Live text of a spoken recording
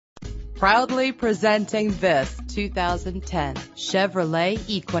Proudly presenting this 2010 Chevrolet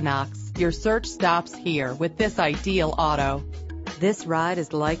Equinox. Your search stops here with this ideal auto. This ride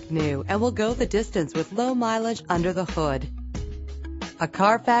is like new and will go the distance with low mileage under the hood. A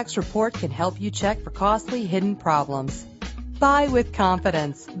Carfax report can help you check for costly hidden problems. Buy with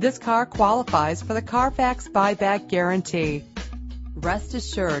confidence. This car qualifies for the Carfax buyback guarantee. Rest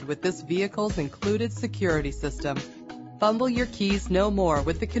assured with this vehicle's included security system. Fumble your keys no more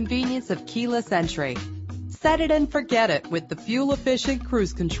with the convenience of keyless entry. Set it and forget it with the fuel-efficient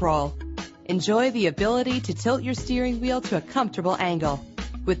cruise control. Enjoy the ability to tilt your steering wheel to a comfortable angle.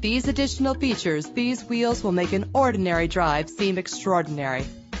 With these additional features, these wheels will make an ordinary drive seem extraordinary.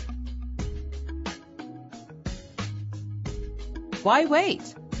 Why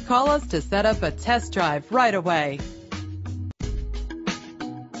wait? Call us to set up a test drive right away.